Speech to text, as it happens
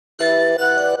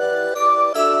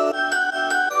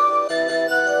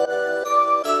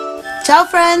Ciao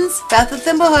friends, Beth with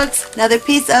ThimbleHooks, another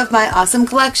piece of my awesome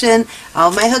collection, all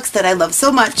my hooks that I love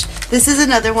so much. This is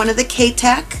another one of the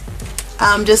Katech,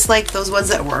 just like those ones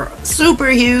that were super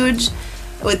huge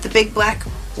with the big black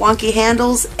wonky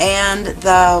handles, and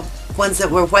the ones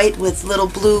that were white with little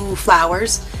blue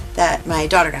flowers that my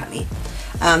daughter got me.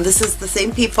 This is the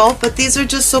same people, but these are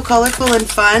just so colorful and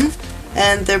fun,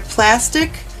 and they're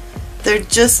plastic. They're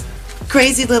just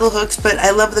crazy little hooks, but I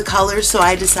love the colors, so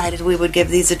I decided we would give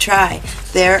these a try.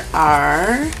 There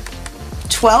are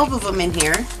 12 of them in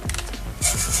here,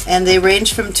 and they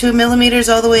range from 2 millimeters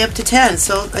all the way up to 10.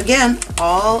 So again,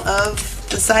 all of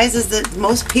the sizes that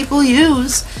most people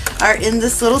use are in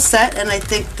this little set, and I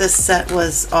think this set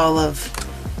was all of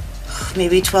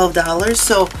maybe $12.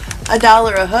 So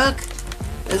 $1 a hook,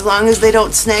 as long as they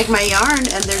don't snag my yarn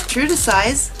and they're true to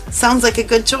size, sounds like a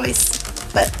good choice.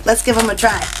 But let's give them a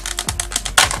try.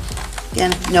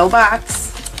 Again, no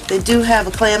box. They do have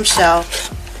a clamshell.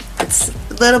 It's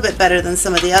a little bit better than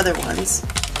some of the other ones.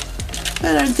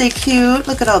 But aren't they cute?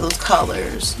 Look at all those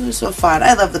colors. They're so fun.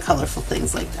 I love the colorful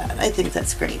things like that. I think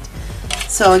that's great.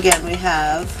 So again,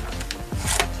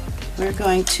 we're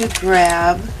going to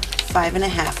grab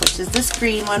 5.5, which is this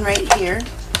green one right here.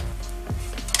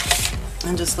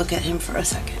 And just look at him for a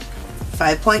second.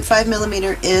 5.5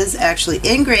 millimeter is actually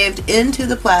engraved into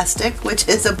the plastic, which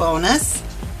is a bonus.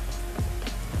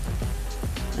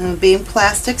 And being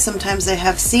plastic, sometimes they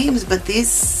have seams, but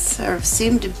these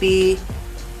seem to be,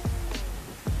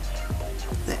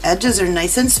 the edges are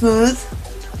nice and smooth,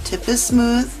 tip is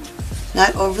smooth,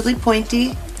 not overly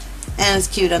pointy, and it's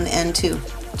cute on the end too.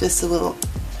 Just a little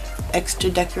extra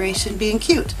decoration being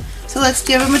cute. So let's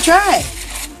give them a try.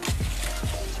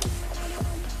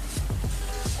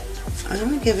 I'm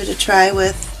going to give it a try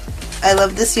with, I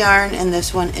love this yarn, and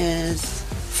this one is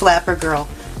Flapper Girl.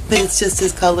 But it's just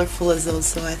as colorful as those,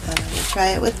 so I thought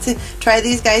I would try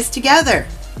these guys together.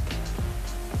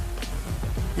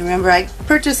 And remember, I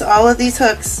purchased all of these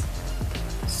hooks,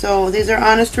 so these are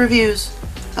honest reviews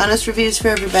for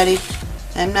everybody.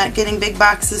 I'm not getting big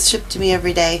boxes shipped to me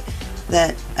every day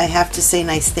that I have to say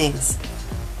nice things.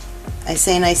 I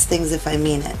say nice things if I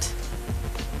mean it.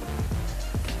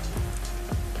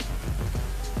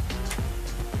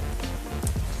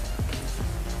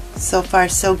 So far,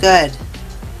 so good.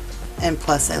 And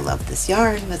plus, I love this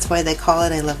yarn. That's why they call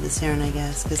it I love this yarn, I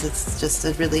guess, because it's just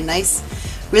a really nice,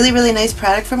 really nice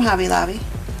product from Hobby Lobby.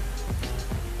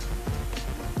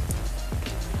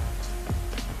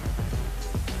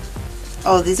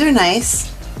 Oh, these are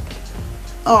nice.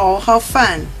 Oh, how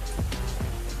fun.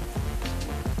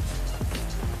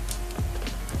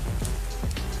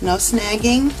 No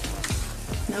snagging,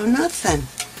 no nothing.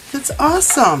 That's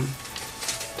awesome.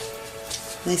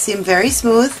 They seem very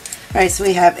smooth. Alright, so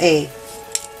we have a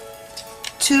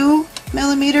 2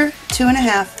 millimeter,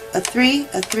 2.5, a 3,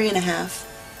 a 3.5,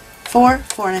 4,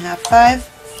 4.5, 5,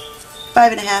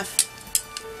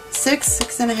 5.5, 6,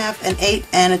 6.5, an 8,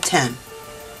 and a 10.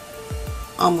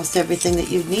 Almost everything that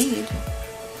you need.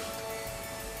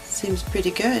 Seems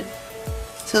pretty good.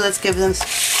 So let's give them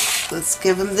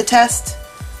the test.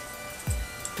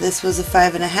 This was a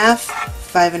 5.5.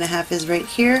 5.5 is right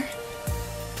here.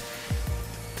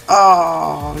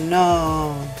 Oh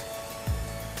no.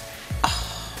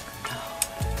 Oh no.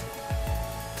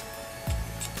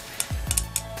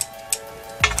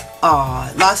 Oh,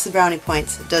 it lost the brownie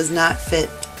points. It does not fit.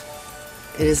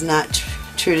 It is not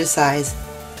true to size.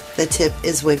 The tip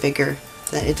is way bigger.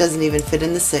 It doesn't even fit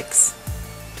in the 6.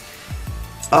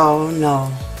 Oh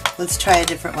no. Let's try a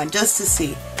different one just to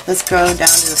see. Let's go down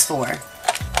to the 4.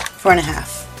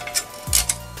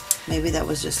 4.5. Maybe that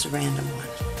was just a random one.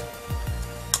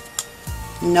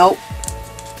 Nope.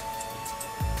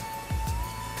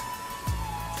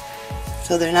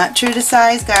 So they're not true to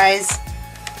size, guys.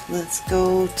 Let's try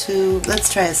a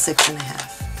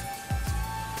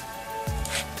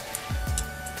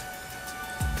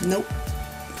 6.5. Nope.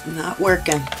 Not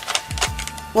working.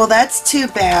 Well, that's too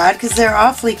bad, because they're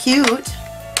awfully cute.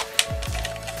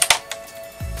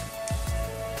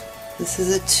 This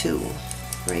is a 2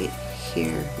 right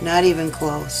here. Not even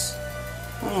close.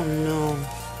 Oh no.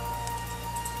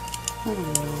 Oh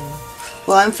no.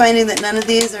 Well, I'm finding that none of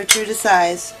these are true to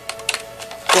size.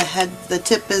 The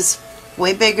tip is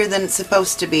way bigger than it's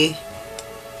supposed to be.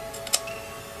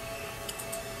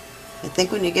 I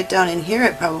think when you get down in here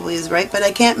it probably is right, but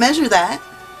I can't measure that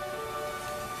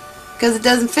because it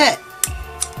doesn't fit.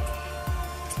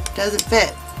 It doesn't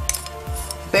fit.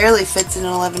 Barely fits in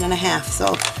an 11.5.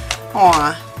 So,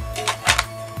 aw.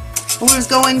 It was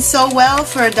going so well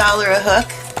for $1 a hook,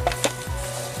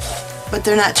 but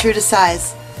they're not true to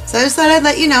size. So I just thought I'd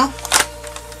let you know.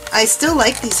 I still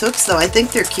like these hooks though. I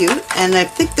think they're cute, and I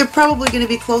think they're probably going to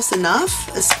be close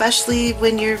enough, especially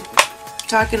when you're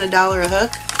talking $1 a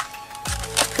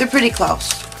hook. They're pretty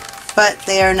close, but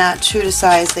they are not true to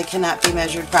size. They cannot be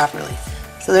measured properly.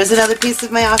 So there's another piece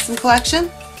of my awesome collection.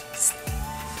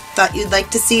 Thought you'd like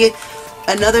to see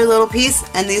another little piece,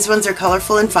 and these ones are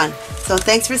colorful and fun. So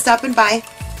thanks for stopping by.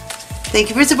 Thank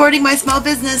you for supporting my small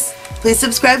business. Please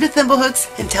subscribe to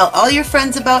ThimbleHooks and tell all your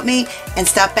friends about me, and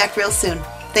stop back real soon.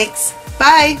 Thanks.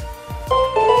 Bye.